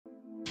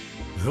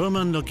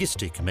Hörmann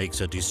Logistic makes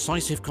a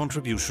decisive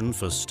contribution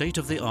for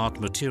state-of-the-art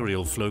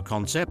material flow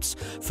concepts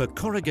for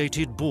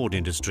corrugated board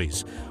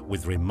industries,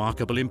 with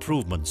remarkable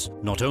improvements,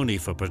 not only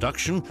for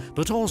production,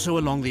 but also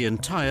along the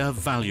entire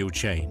value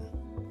chain.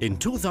 In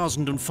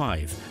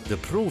 2005, the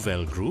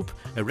Prowell Group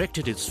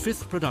erected its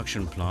 5th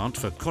production plant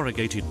for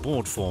corrugated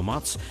board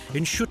formats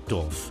in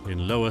Schüttorf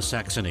in Lower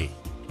Saxony.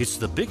 It's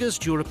the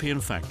biggest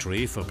European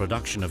factory for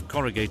production of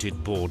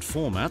corrugated board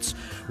formats,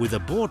 with a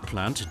board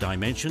plant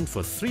dimensioned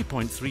for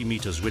 3.3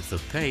 meters width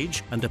of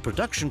page and a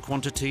production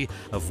quantity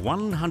of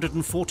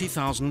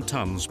 140,000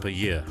 tons per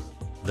year.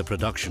 The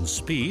production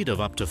speed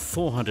of up to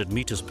 400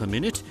 meters per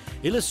minute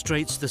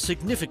illustrates the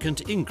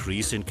significant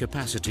increase in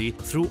capacity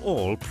through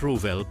all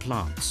Prowell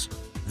plants.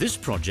 This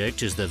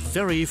project is the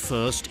very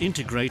first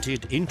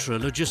integrated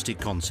intralogistic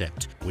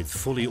concept with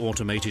fully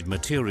automated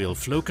material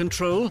flow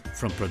control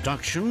from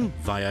production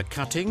via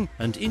cutting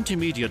and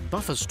intermediate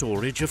buffer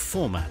storage of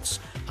formats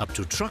up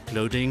to truck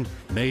loading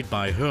made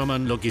by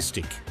Hörmann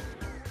Logistic.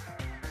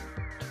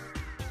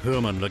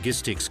 Hörmann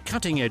Logistic's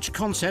cutting-edge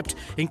concept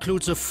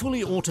includes a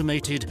fully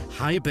automated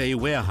high-bay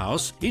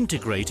warehouse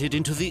integrated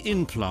into the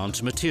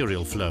in-plant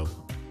material flow.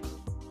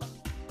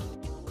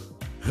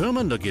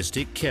 Hörmann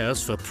Logistic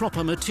cares for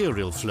proper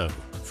material flow.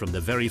 From the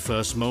very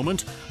first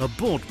moment, a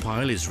board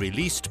pile is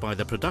released by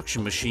the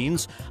production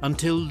machines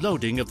until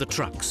loading of the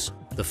trucks.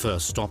 The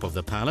first stop of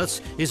the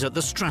pallets is at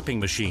the strapping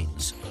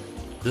machines.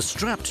 The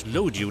strapped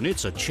load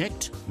units are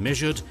checked,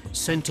 measured,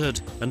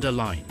 centered and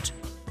aligned.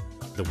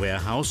 The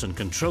warehouse and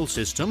control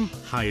system,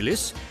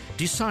 HILIS,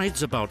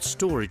 decides about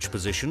storage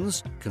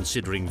positions,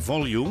 considering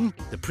volume,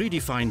 the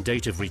predefined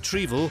date of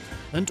retrieval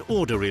and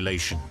order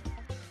relation.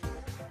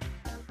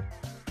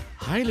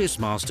 HILIS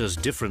masters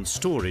different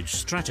storage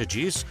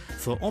strategies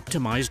for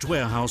optimized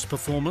warehouse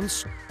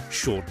performance,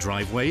 short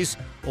driveways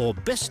or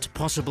best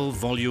possible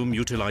volume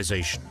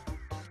utilization.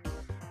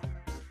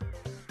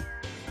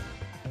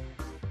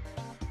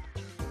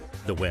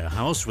 The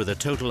warehouse, with a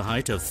total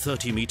height of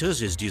 30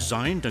 meters, is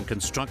designed and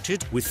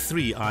constructed with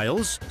 3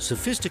 aisles,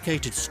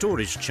 sophisticated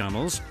storage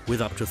channels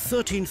with up to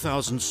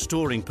 13,000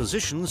 storing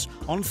positions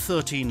on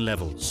 13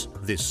 levels.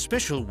 This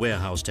special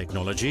warehouse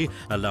technology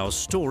allows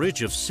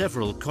storage of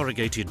several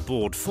corrugated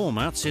board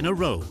formats in a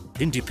row,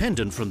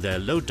 independent from their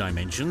load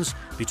dimensions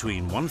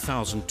between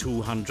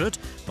 1,200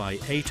 by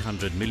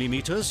 800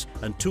 millimeters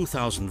and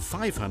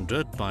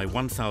 2,500 by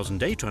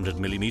 1,800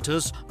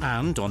 millimeters,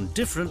 and on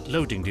different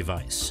loading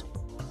device.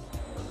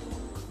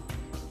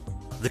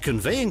 The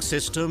conveying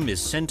system is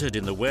centered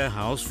in the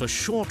warehouse for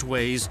short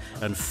ways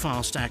and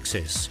fast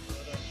access.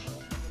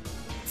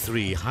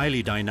 3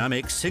 highly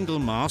dynamic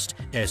single-mast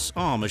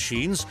SR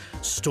machines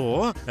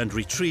store and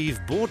retrieve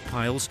board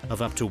piles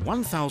of up to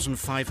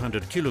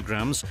 1,500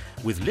 kilograms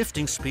with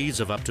lifting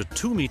speeds of up to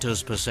 2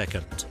 meters per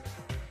second.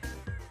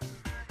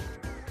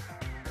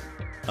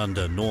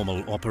 Under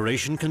normal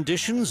operation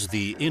conditions,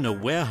 the inner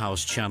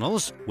warehouse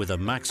channels, with a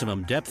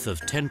maximum depth of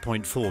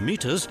 10.4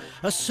 meters,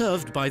 are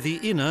served by the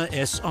inner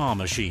SR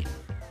machine.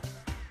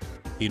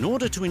 In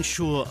order to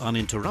ensure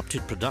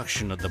uninterrupted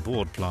production at the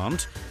board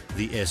plant,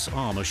 the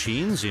SR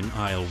machines in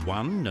aisle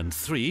 1 and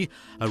 3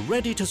 are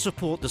ready to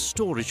support the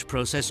storage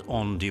process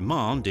on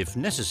demand if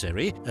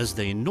necessary, as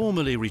they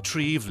normally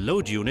retrieve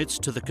load units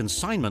to the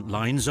consignment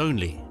lines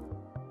only.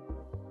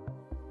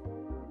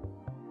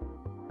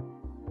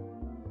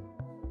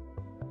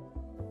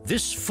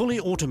 This fully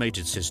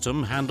automated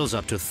system handles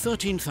up to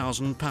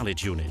 13,000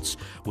 pallet units,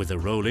 with a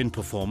roll-in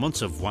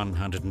performance of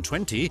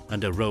 120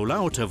 and a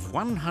roll-out of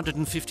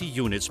 150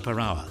 units per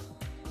hour.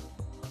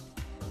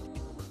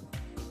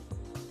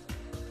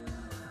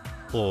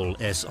 All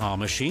SR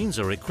machines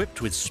are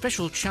equipped with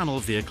special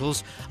channel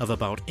vehicles of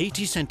about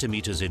 80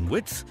 centimeters in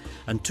width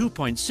and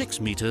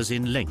 2.6 meters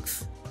in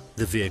length.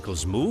 The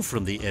vehicles move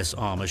from the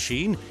SR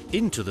machine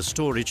into the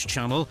storage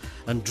channel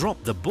and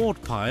drop the board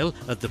pile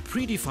at the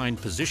predefined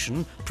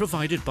position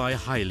provided by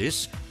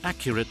HILIS,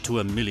 accurate to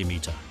a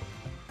millimeter.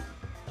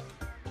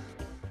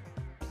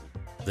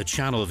 The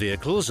channel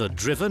vehicles are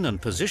driven and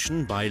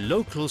positioned by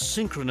local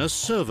synchronous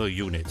servo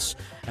units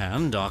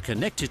and are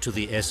connected to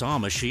the SR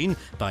machine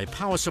by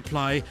power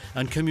supply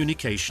and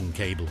communication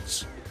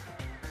cables.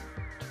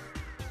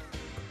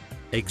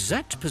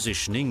 Exact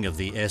positioning of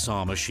the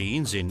SR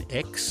machines in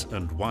X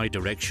and Y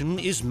direction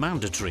is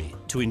mandatory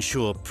to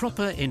ensure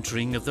proper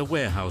entering of the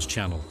warehouse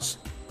channels.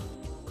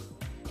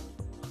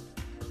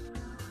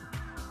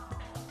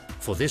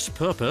 For this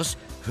purpose,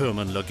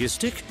 Hörmann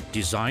Logistic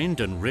designed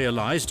and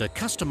realized a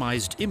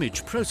customized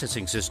image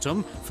processing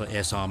system for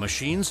SR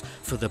machines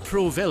for the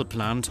Prowell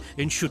plant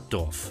in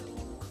Schüttorf.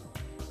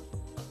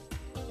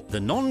 The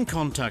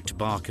non-contact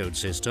barcode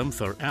system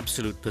for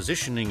absolute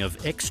positioning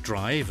of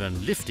X-drive and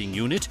lifting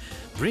unit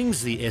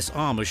brings the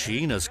SR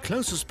machine as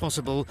close as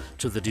possible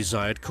to the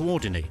desired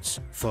coordinates,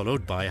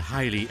 followed by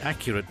highly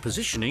accurate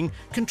positioning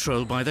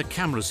controlled by the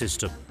camera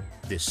system.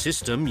 This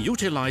system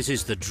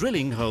utilizes the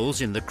drilling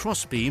holes in the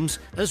crossbeams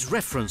as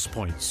reference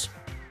points.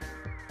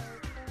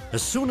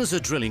 As soon as a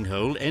drilling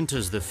hole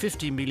enters the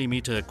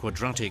 50mm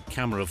quadratic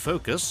camera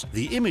focus,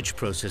 the image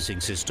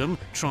processing system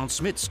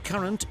transmits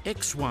current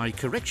XY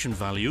correction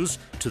values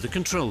to the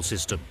control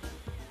system.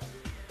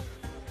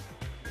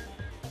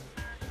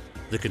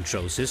 The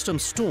control system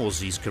stores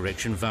these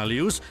correction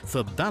values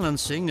for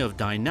balancing of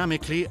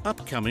dynamically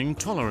upcoming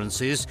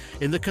tolerances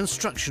in the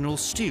constructional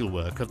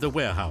steelwork of the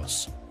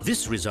warehouse.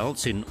 This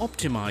results in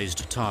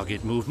optimized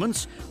target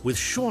movements with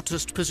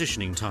shortest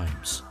positioning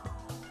times.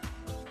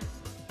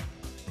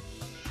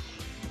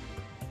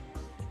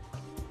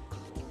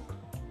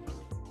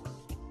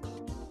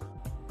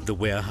 The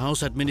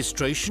warehouse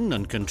administration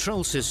and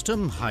control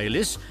system,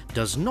 HILIS,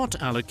 does not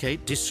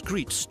allocate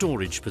discrete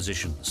storage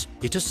positions.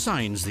 It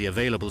assigns the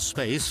available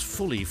space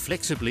fully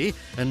flexibly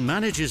and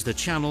manages the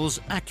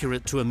channels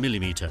accurate to a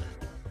millimeter.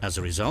 As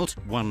a result,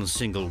 one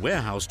single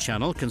warehouse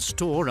channel can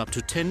store up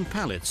to 10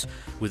 pallets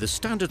with a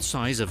standard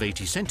size of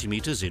 80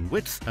 centimeters in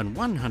width and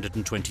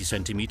 120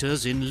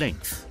 centimeters in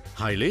length.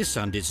 HILIS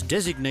and its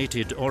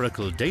designated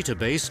Oracle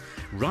database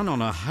run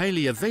on a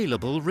highly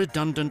available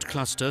redundant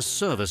cluster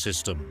server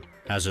system.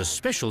 As a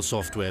special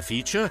software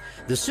feature,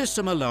 the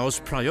system allows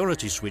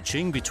priority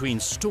switching between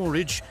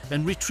storage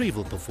and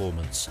retrieval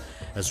performance,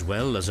 as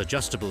well as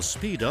adjustable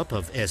speed-up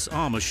of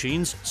SR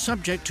machines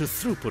subject to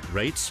throughput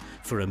rates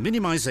for a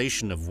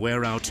minimization of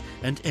wear-out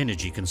and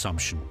energy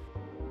consumption.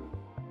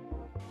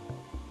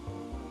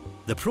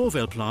 The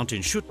Prowell plant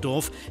in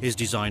Schüttorf is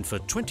designed for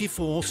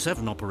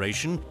 24/7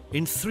 operation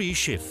in 3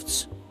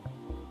 shifts.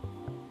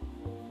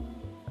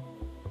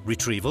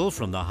 Retrieval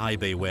from the high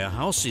bay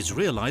warehouse is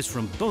realized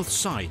from both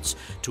sides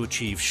to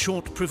achieve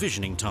short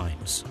provisioning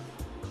times.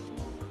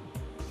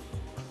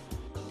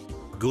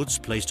 Goods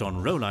placed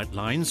on rollout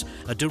lines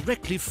are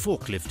directly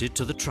forklifted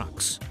to the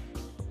trucks.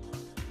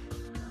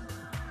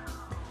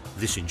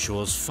 This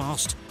ensures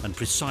fast and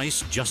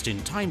precise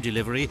just-in-time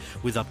delivery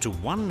with up to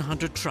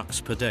 100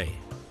 trucks per day.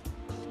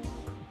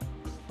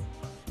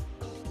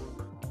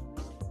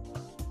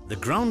 The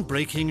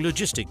groundbreaking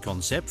logistic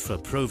concept for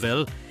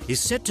Prowell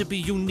is said to be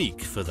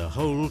unique for the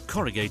whole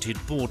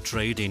corrugated board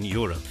trade in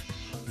Europe.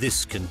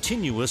 This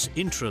continuous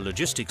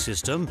intra-logistic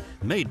system,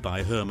 made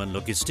by Hörmann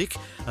Logistik,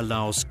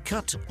 allows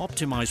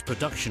optimized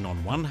production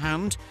on one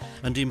hand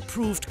and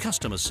improved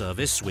customer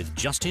service with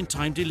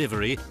just-in-time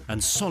delivery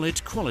and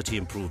solid quality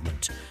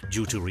improvement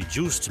due to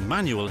reduced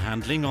manual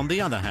handling on the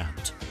other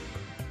hand.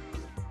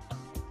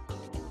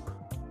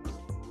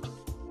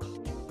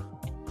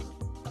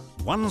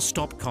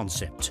 One-stop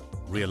concept,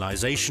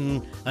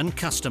 realization and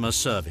customer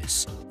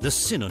service, the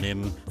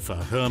synonym for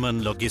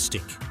Hörmann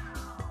Logistik.